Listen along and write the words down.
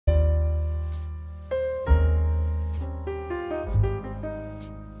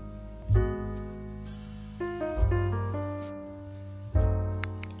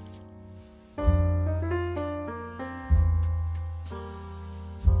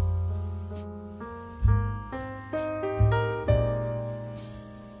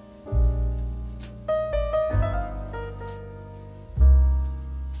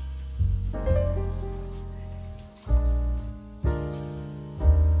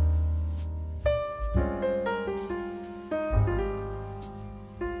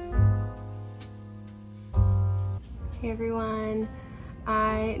everyone.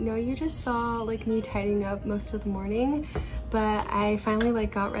 I know you just saw like me tidying up most of the morning, but I finally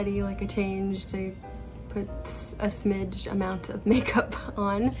like got ready, like I changed, I put a smidge amount of makeup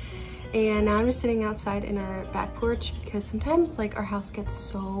on, and now I'm just sitting outside in our back porch because sometimes like our house gets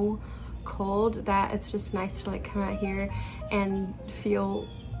so cold that it's just nice to like come out here and feel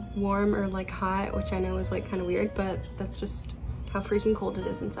warm or like hot, which I know is like kind of weird, but that's just how freaking cold it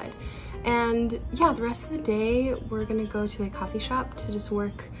is inside. And yeah, the rest of the day we're gonna go to a coffee shop to just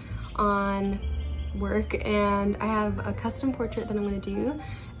work on work, and I have a custom portrait that I'm gonna do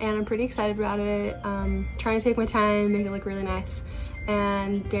and I'm pretty excited about it. Trying to take my time, make it look really nice,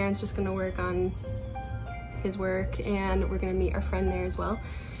 and Darren's just gonna work on his work and we're gonna meet our friend there as well.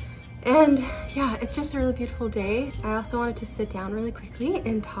 And yeah, it's just a really beautiful day. I also wanted to sit down really quickly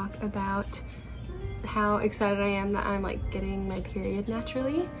and talk about how excited I am that I'm like getting my period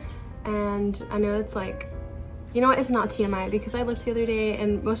naturally. And I know it's like, you know what, it's not TMI because I looked the other day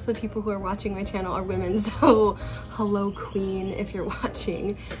and most of the people who are watching my channel are women, so hello queen if you're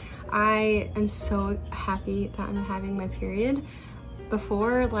watching. I am so happy that I'm having my period.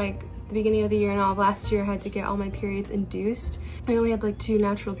 Before, like the beginning of the year and all of last year, I had to get all my periods induced. I only had like 2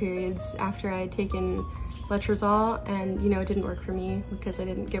 natural periods after I had taken letrozole, and you know, it didn't work for me because I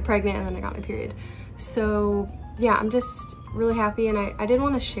didn't get pregnant and then I got my period. So yeah, I'm just really happy, and I did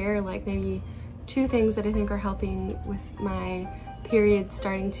want to share like maybe 2 things that I think are helping with my period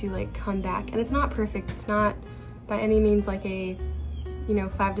starting to like come back. And it's not perfect, it's not by any means like a, you know,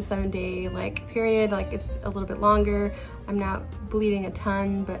 5 to 7 day like period, like it's a little bit longer. I'm not bleeding a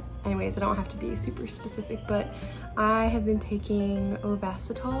ton, but anyways, I don't have to be super specific. But I have been taking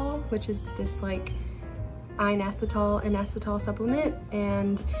Ovasitol, which is this like inositol and inositol supplement,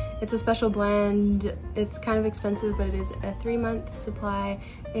 and it's a special blend. It's kind of expensive, but it is a 3-month supply,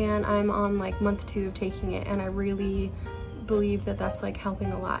 and I'm on like month 2 of taking it, and I really believe that that's like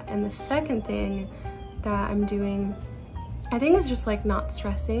helping a lot. And the second thing that I'm doing, I think, is just like not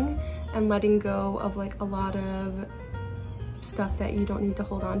stressing and letting go of like a lot of stuff that you don't need to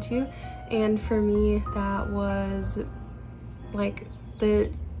hold on to. And for me, that was like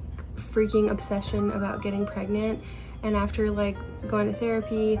the freaking obsession about getting pregnant. And after like going to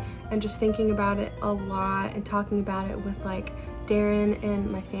therapy and just thinking about it a lot and talking about it with like Darren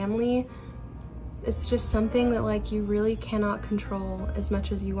and my family, it's just something that like you really cannot control as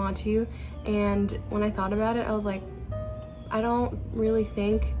much as you want to. And when I thought about it, I was like, I don't really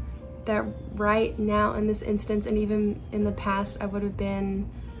think that right now in this instance, and even in the past, I would have been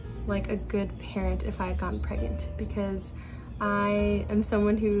like a good parent if I had gotten pregnant, because I am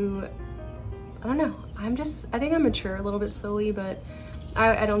someone who, I don't know, I think I'm mature a little bit slowly, but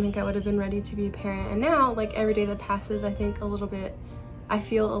I don't think I would have been ready to be a parent. And now, like every day that passes, I feel a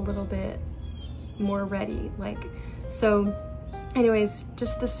little bit more ready. Like, so anyways,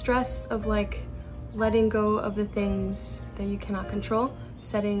 just the stress of like letting go of the things that you cannot control,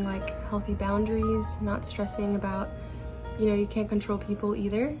 setting like healthy boundaries, not stressing about, you know, you can't control people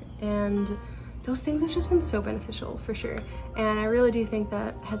either. And those things have just been so beneficial for sure. And I really do think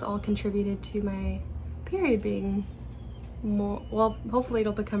that has all contributed to my period being more, well, hopefully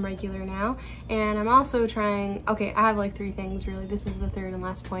it'll become regular now. And I'm also trying, okay, I have like 3 things really, this is the 3rd and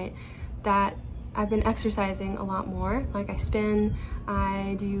last point, that I've been exercising a lot more. Like I spin,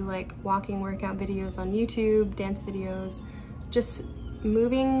 I do like walking workout videos on YouTube, dance videos, just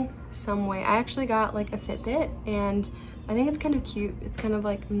moving some way. I actually got like a Fitbit, and I think it's kind of cute. It's kind of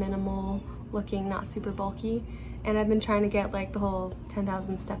like minimal looking, not super bulky. And I've been trying to get like the whole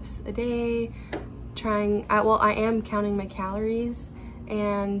 10,000 steps a day, I am counting my calories,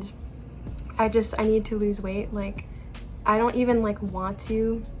 and I need to lose weight. Like I don't even like want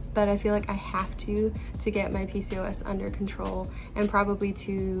to, but I feel like I have to get my PCOS under control and probably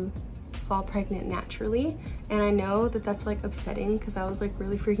to fall pregnant naturally. And I know that that's like upsetting because I was like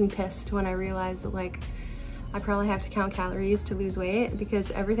really freaking pissed when I realized that like I probably have to count calories to lose weight,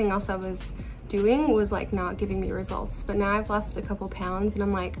 because everything else I was doing was like not giving me results. But now I've lost a couple pounds and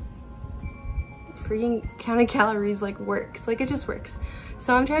I'm like, freaking counting calories like works, like it just works.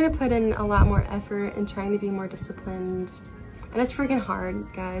 So I'm trying to put in a lot more effort and trying to be more disciplined. And it's freaking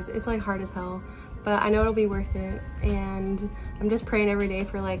hard, guys. It's like hard as hell, but I know it'll be worth it. And I'm just praying every day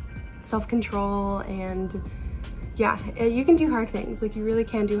for like self-control. And yeah, you can do hard things. Like you really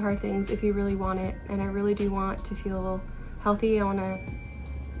can do hard things if you really want it. And I really do want to feel healthy. I want to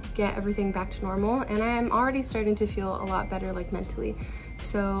get everything back to normal. And I am already starting to feel a lot better, like mentally.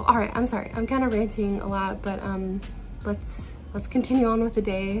 So, all right, I'm sorry. I'm kind of ranting a lot, but let's continue on with the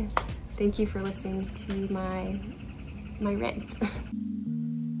day. Thank you for listening to my rant.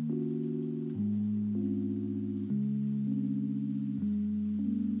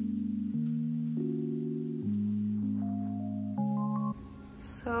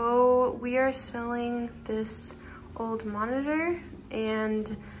 So we are selling this old monitor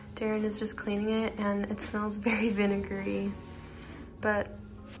and Darren is just cleaning it and it smells very vinegary, but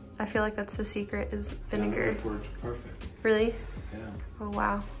I feel like that's the secret, is vinegar. It works perfect. Really? Yeah. Oh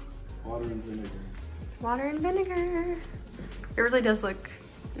wow. Water and vinegar. Water and vinegar. It really does look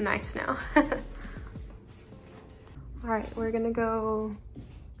nice now. All right, we're gonna go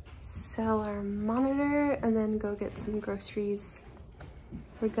sell our monitor and then go get some groceries.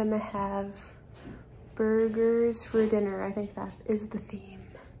 We're gonna have burgers for dinner. I think that is the theme.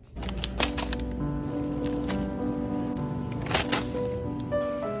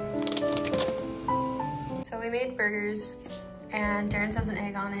 So we made burgers and Darren's has an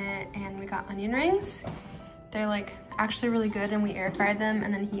egg on it and we got onion rings. They're like actually really good and we air fried them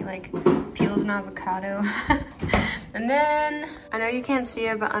and then he like peeled an avocado. And then, I know you can't see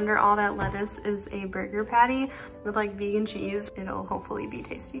it, but under all that lettuce is a burger patty with like vegan cheese. It'll hopefully be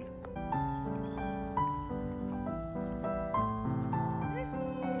tasty.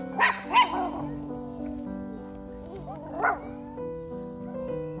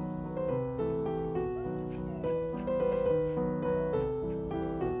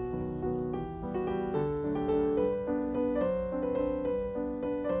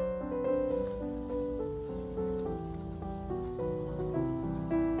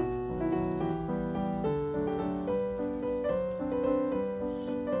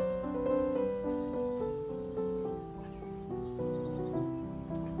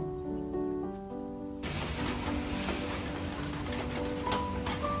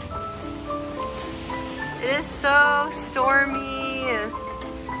 It is so stormy.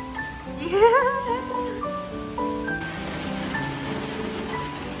 Yeah.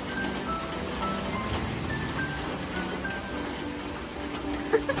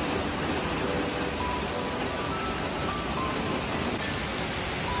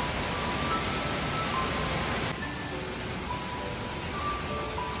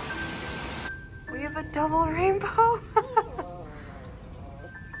 We have a double rainbow.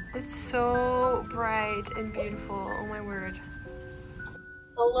 It's so bright and beautiful. Oh my word.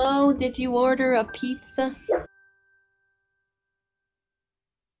 Hello, did you order a pizza?